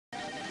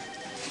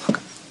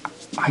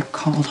I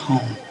called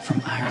home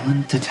from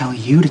Ireland to tell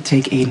you to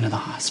take Aiden to the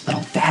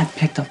hospital. Dad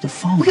picked up the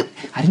phone.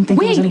 I didn't think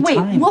there was any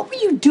time. What were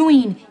you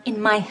doing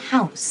in my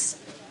house?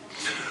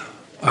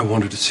 I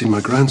wanted to see my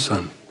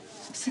grandson.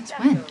 Since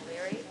when?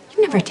 You've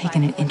never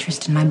taken an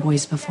interest in my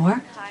boys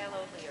before.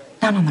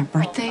 Not on their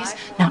birthdays,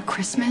 not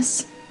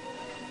Christmas.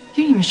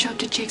 You didn't even show up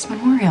to Jake's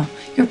memorial.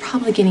 You're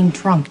probably getting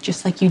drunk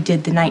just like you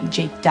did the night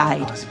Jake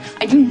died. Elizabeth,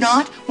 I do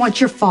not want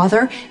your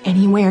father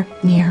anywhere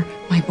near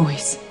my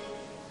boys.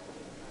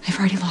 I've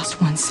already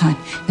lost one son.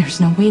 There's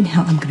no way in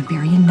hell I'm going to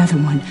bury another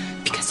one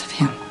because of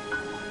him.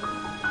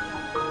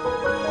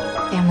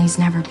 Family's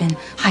never been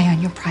high on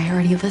your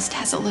priority list,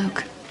 has it,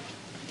 Luke?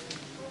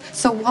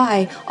 So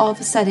why, all of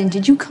a sudden,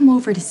 did you come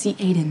over to see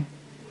Aiden?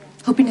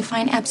 Hoping to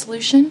find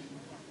absolution?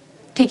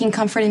 Taking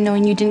comfort in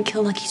knowing you didn't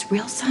kill Lucky's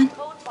real son?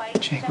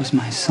 Jake was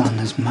my son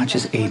as much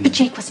as Aiden. But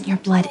Jake wasn't your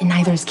blood, and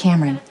neither is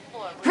Cameron.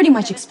 Pretty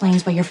much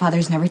explains why your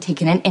father's never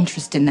taken an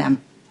interest in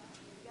them.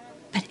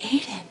 But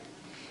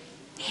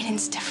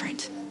Aiden's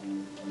different.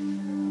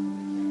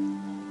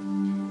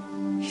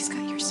 He's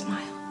got your smile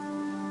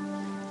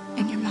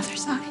and your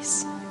mother's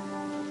eyes.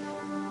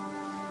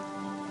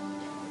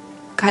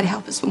 God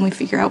help us when we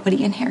figure out what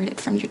he inherited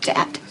from your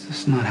dad.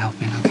 This is not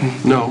helping, okay?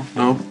 No,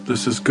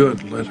 this is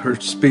good. Let her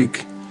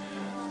speak.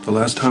 The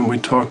last time we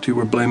talked, you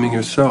were blaming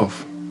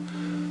yourself.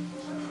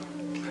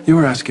 You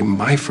were asking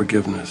my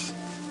forgiveness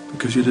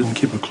because you didn't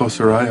keep a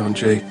closer eye on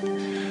Jake.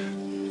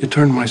 It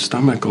turned my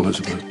stomach,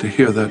 Elizabeth, to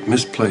hear that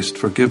misplaced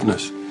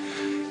forgiveness.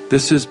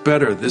 This is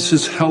better. This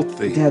is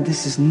healthy. Dad,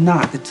 this is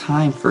not the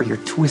time for your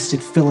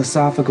twisted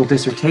philosophical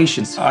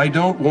dissertations. I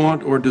don't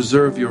want or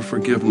deserve your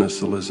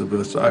forgiveness,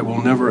 Elizabeth. I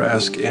will never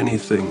ask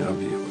anything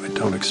of you. I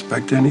don't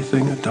expect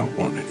anything. I don't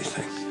want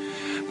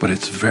anything. But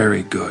it's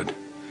very good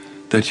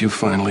that you've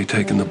finally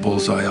taken the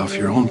bullseye off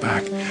your own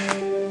back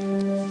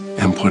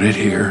and put it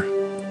here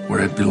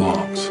where it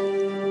belongs.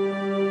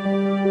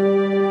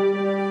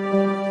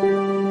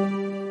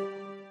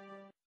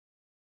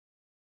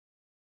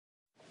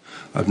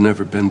 I've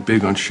never been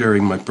big on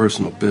sharing my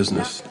personal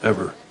business,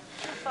 ever.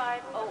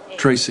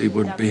 Tracy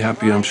would be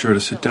happy, I'm sure,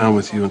 to sit down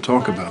with you and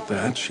talk about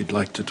that. She'd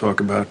like to talk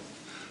about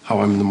how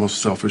I'm the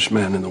most selfish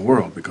man in the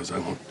world because I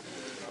won't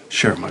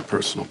share my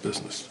personal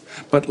business.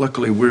 But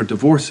luckily, we're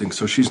divorcing,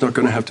 so she's not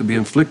going to have to be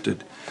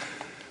inflicted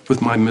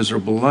with my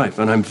miserable life.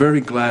 And I'm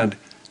very glad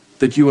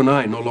that you and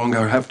I no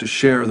longer have to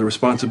share the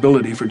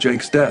responsibility for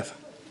Jake's death.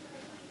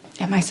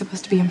 Am I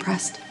supposed to be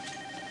impressed?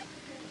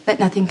 That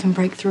nothing can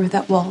break through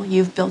that wall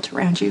you've built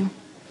around you?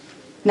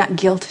 Not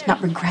guilt,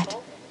 not regret.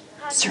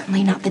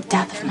 Certainly not the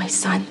death of my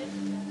son.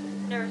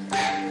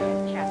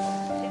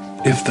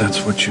 If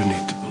that's what you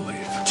need to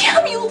believe.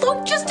 Damn you,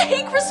 Luke, just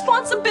take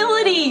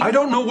responsibility! I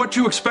don't know what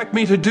you expect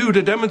me to do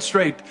to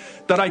demonstrate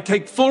that I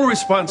take full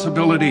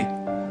responsibility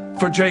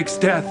for Jake's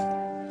death.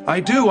 I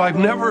do. I've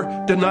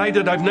never denied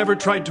it. I've never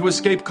tried to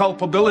escape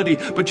culpability.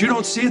 But you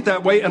don't see it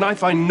that way, and I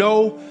find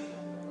no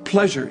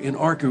pleasure in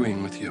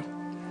arguing with you.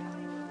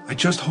 I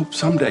just hope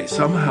someday,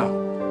 somehow,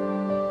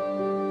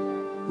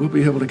 we'll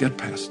be able to get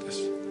past this.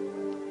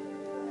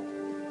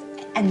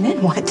 And then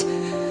what?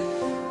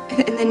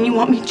 And then you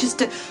want me just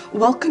to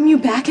welcome you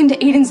back into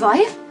Aiden's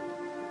life?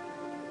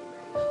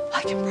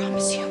 I can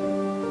promise you,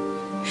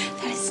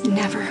 that is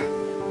never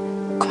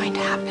going to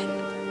happen.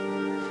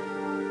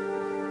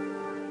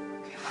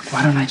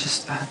 Why don't I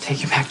just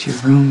take you back to your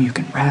room? You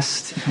can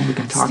rest. You know, we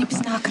can talk Sleep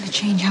about... is not going to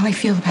change how I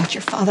feel about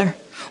your father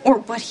or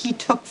what he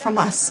took from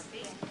us.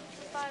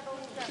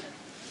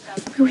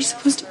 We were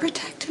supposed to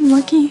protect him,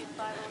 Lucky.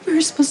 We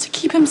were supposed to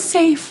keep him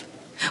safe.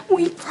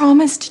 We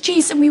promised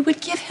Jason we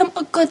would give him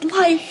a good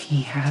life.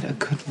 He had a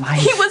good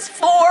life. He was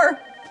 4.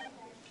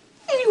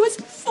 He was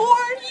 4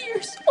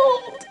 years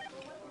old.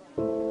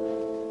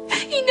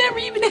 He never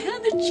even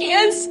had the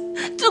chance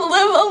to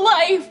live a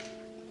life.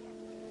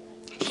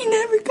 He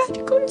never got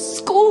to go to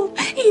school.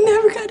 He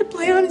never got to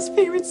play on his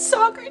favorite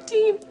soccer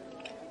team.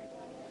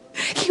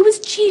 He was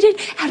cheated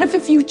out of a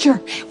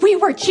future. We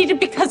were cheated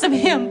because of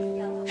him.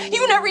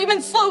 You never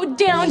even slowed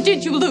down,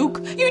 did you,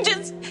 Luke? You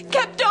just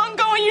kept on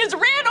going. You just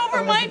ran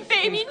over my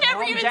baby. You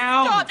never even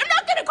stopped. I'm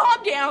not going to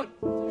calm down.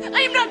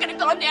 I am not going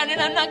to calm down,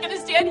 and I'm not going to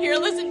stand here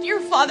and listen to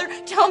your father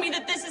tell me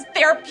that this is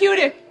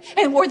therapeutic,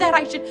 or that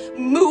I should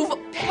move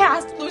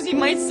past losing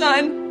my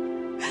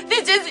son.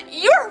 This is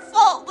your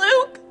fault,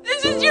 Luke.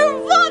 This is your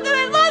fault that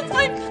I lost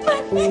my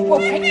baby. Whoa,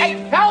 hey,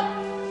 help!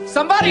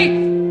 Somebody!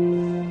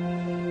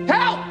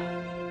 Help!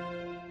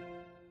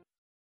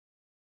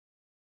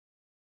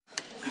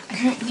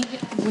 I need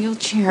a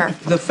wheelchair.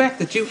 The fact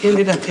that you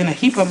ended up in a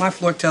heap on my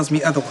floor tells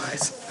me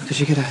otherwise. Could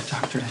you get a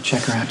doctor to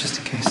check her out just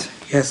in case?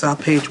 Yes, I'll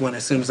page one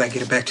as soon as I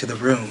get it back to the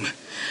room.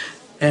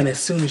 And as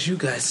soon as you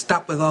guys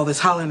stop with all this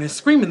hollering and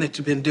screaming that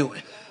you've been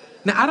doing.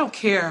 Now, I don't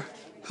care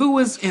who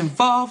was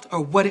involved or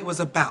what it was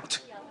about.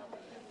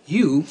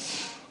 You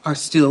are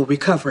still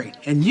recovering,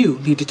 and you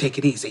need to take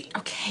it easy.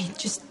 Okay,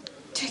 just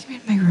take me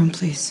to my room,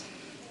 please.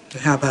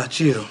 How about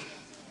you?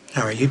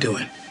 How are you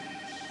doing?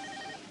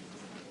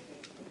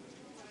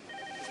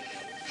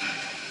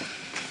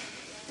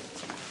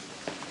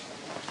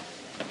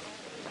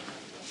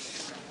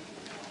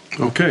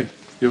 Okay,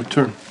 your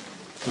turn.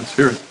 Let's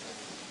hear it.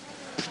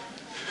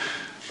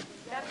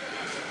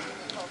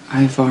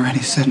 I've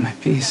already said my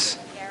piece.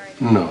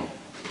 No.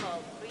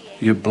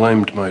 You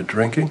blamed my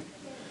drinking,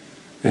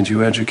 and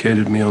you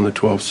educated me on the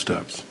 12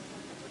 steps.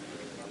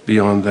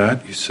 Beyond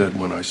that, you said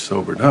when I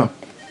sobered up,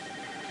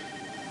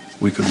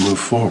 we could move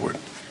forward.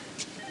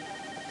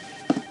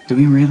 Do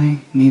we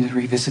really need to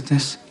revisit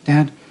this,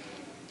 Dad?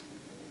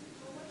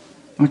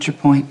 What's your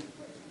point?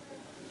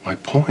 My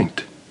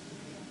point?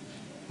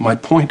 My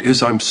point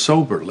is I'm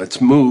sober. Let's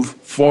move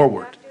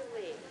forward.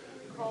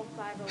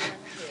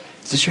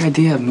 Is this your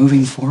idea of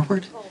moving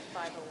forward?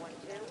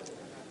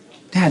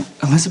 Dad,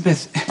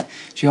 Elizabeth,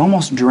 she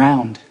almost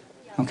drowned,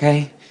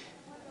 okay?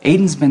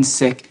 Aiden's been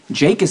sick.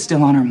 Jake is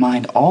still on her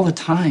mind all the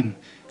time.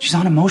 She's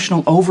on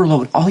emotional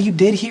overload. All you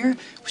did here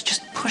was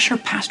just push her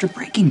past her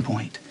breaking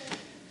point.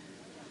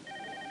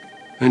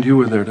 And you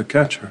were there to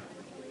catch her.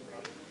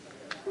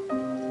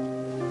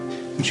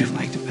 Would you have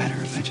liked it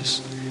better if I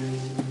just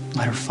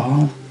let her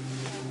fall?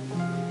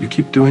 You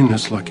keep doing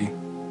this, Lucky.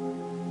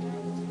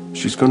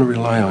 She's going to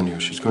rely on you.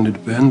 She's going to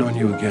depend on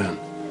you again.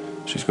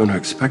 She's going to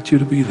expect you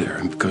to be there.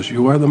 And because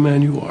you are the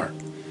man you are,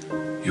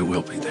 you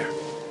will be there.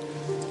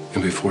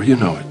 And before you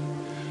know it,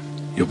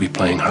 you'll be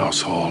playing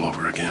house all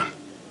over again.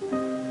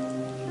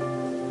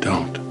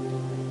 Don't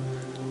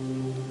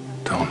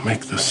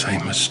make the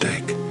same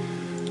mistake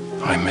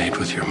I made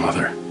with your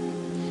mother.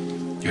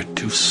 You're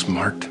too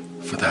smart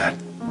for that.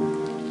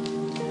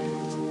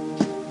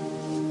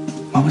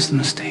 What was the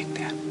mistake,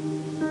 Dad?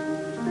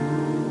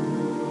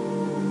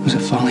 Was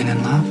it falling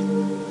in love?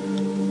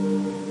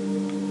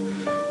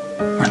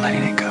 Or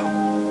letting it go?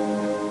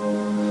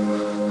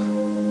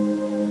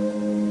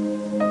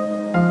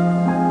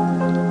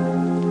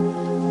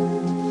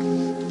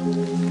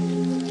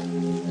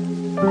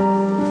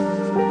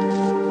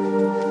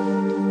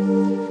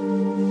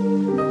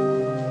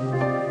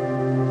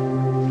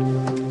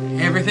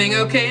 Everything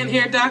okay in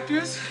here,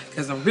 doctors?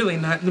 Because I'm really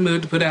not in the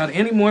mood to put out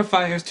any more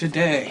fires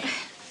today.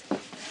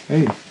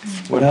 Hey,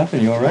 what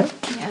happened? You all right?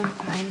 Yeah, I'm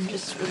fine. I'm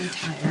just really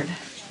tired.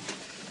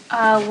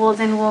 Well,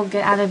 then we'll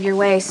get out of your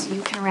way so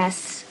you can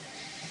rest.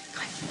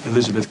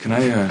 Elizabeth, can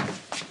I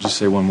just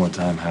say one more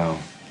time how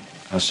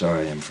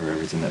sorry I am for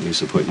everything that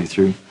Lisa put you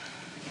through?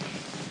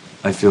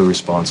 I feel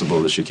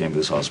responsible that she came to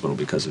this hospital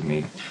because of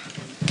me.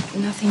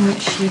 Nothing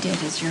that she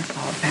did is your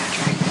fault,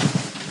 Patrick.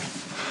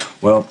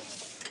 Well,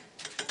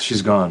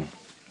 she's gone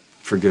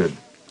for good,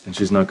 and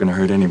she's not going to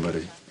hurt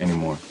anybody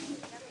anymore.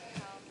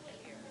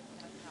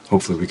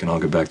 Hopefully we can all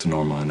get back to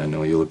normal, and I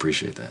know you'll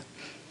appreciate that.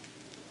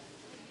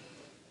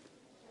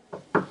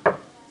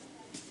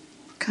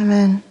 Come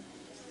in.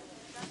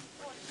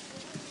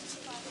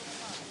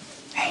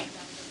 Hey.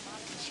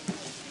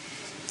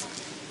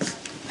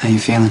 How you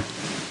feeling?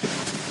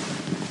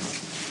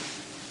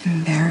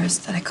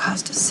 Embarrassed that I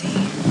caused a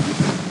scene.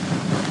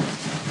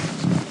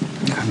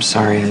 I'm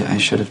sorry. I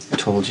should have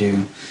told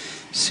you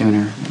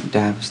sooner.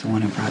 Dad was the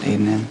one who brought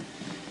Aiden in.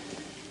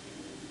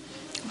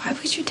 Why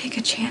would you take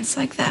a chance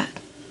like that?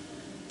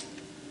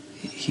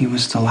 He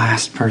was the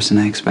last person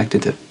I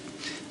expected to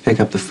pick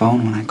up the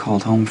phone when I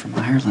called home from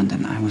Ireland,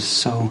 and I was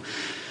so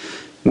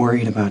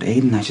worried about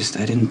Aiden. I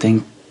didn't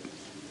think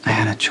I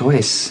had a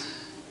choice.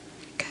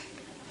 Okay.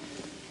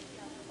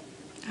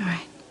 All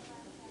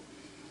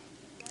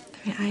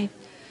right.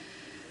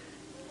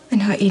 I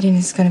know Aiden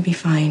is going to be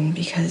fine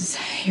because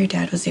your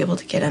dad was able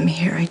to get him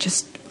here. I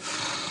just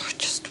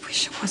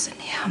wish it wasn't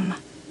him.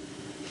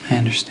 I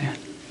understand.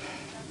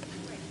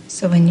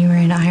 So when you were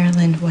in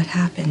Ireland, what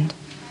happened?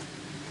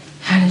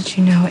 How did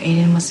you know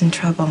Aiden was in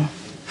trouble?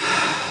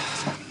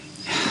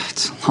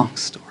 It's a long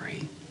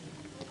story.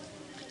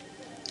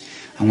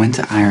 I went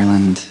to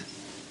Ireland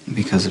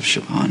because of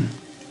Siobhan.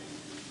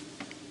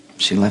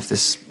 She left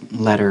this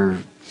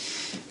letter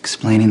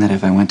explaining that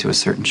if I went to a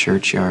certain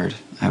churchyard,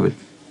 I would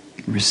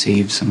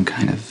receive some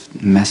kind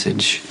of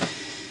message.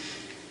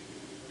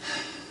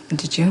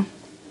 Did you?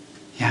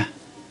 Yeah,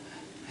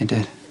 I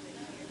did.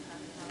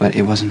 But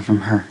it wasn't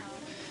from her.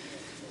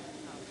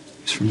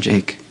 It was from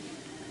Jake.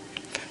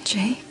 From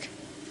Jake?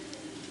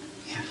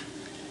 Yeah.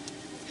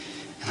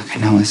 And look, I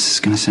know this is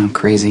gonna sound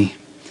crazy,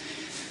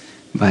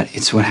 but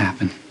it's what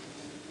happened.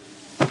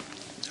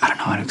 I don't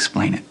know how to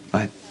explain it,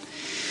 but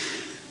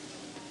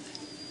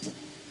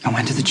I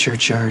went to the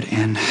churchyard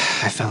and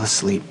I fell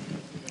asleep,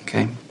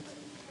 okay?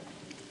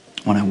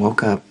 When I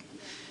woke up,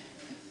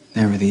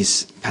 there were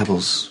these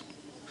pebbles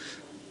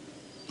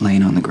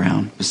laying on the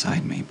ground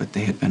beside me, but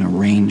they had been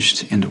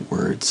arranged into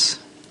words,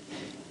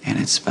 and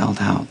it spelled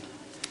out,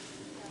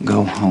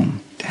 "Go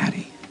home,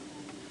 Daddy."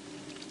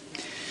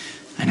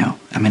 I know.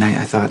 I mean,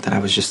 I thought that I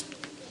was just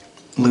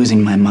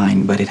losing my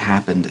mind, but it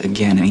happened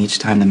again, and each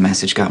time the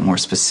message got more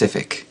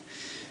specific.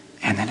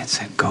 And then it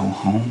said, "Go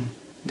home,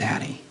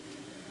 Daddy.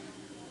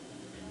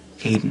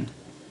 Aiden,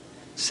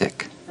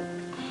 sick."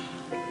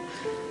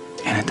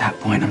 And at that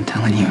point, I'm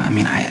telling you, I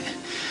mean, I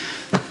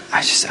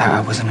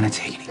wasn't going to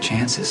take any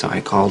chances, so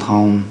I called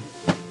home.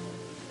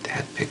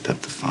 Dad picked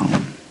up the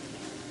phone.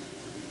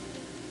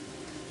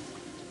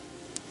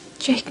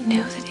 Jake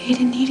knew that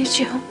Aiden needed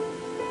you.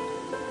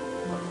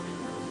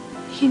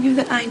 He knew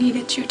that I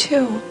needed you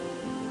too.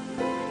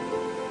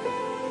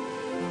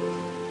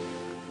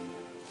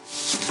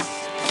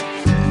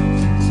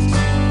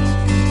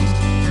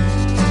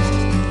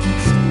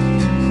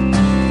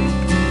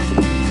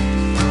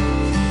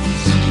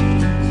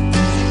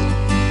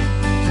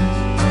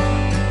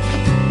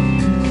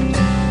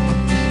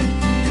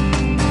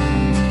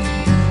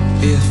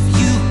 If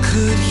you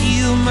could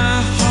heal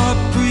my heart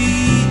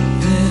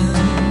breathing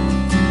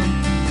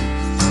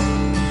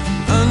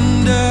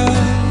under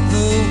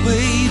the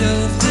weight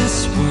of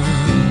this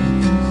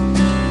world,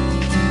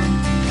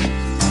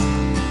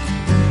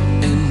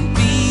 and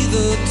be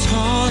the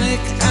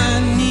tonic I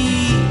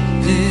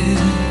needed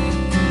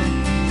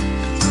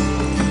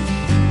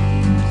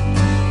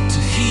to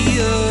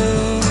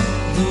heal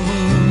the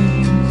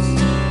wounds,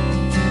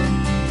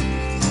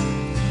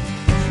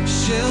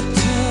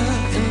 shelter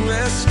and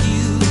rescue.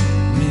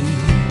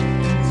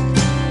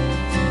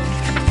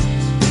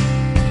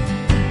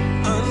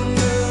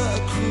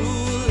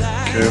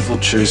 Careful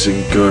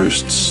chasing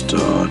ghosts,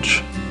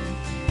 Dodge.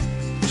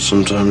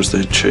 Sometimes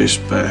they chase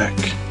back.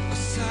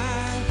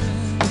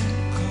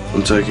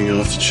 I'm taking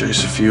off to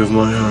chase a few of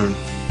my own.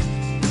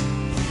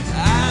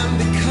 I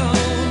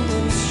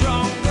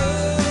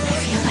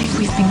feel like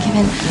we've been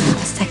given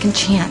a second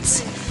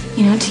chance,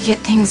 to get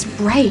things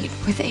right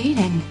with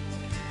Aiden.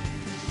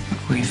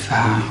 We've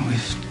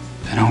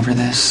been over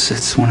this.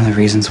 It's one of the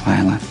reasons why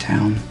I left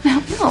town.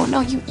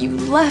 No, you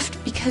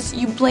left because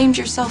you blamed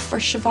yourself for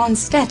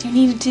Siobhan's death. You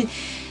needed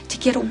to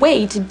get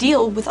away, to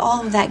deal with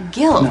all of that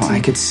guilt. No, I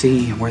could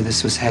see where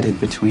this was headed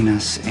between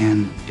us,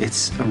 and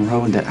it's a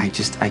road that I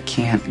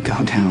can't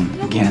go down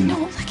again.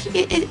 No,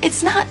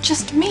 it's not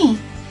just me.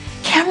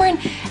 Cameron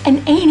and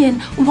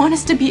Aiden want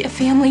us to be a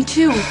family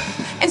too.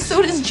 And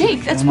so does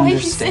Jake. That's why he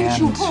sent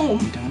you home.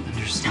 You don't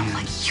understand. No,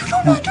 you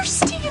don't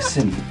understand.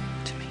 Listen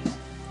to me.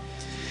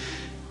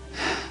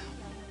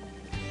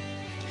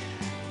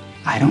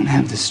 I don't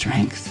have the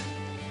strength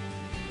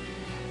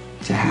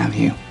to have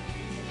you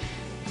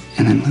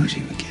and then lose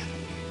you again.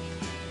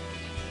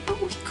 But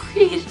we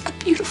created a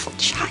beautiful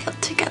child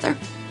together.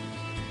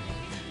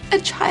 A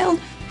child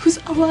who's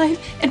alive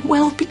and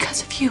well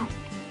because of you.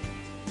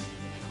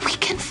 We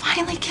can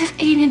finally give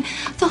Aiden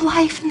the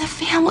life and the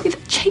family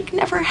that Jake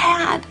never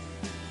had.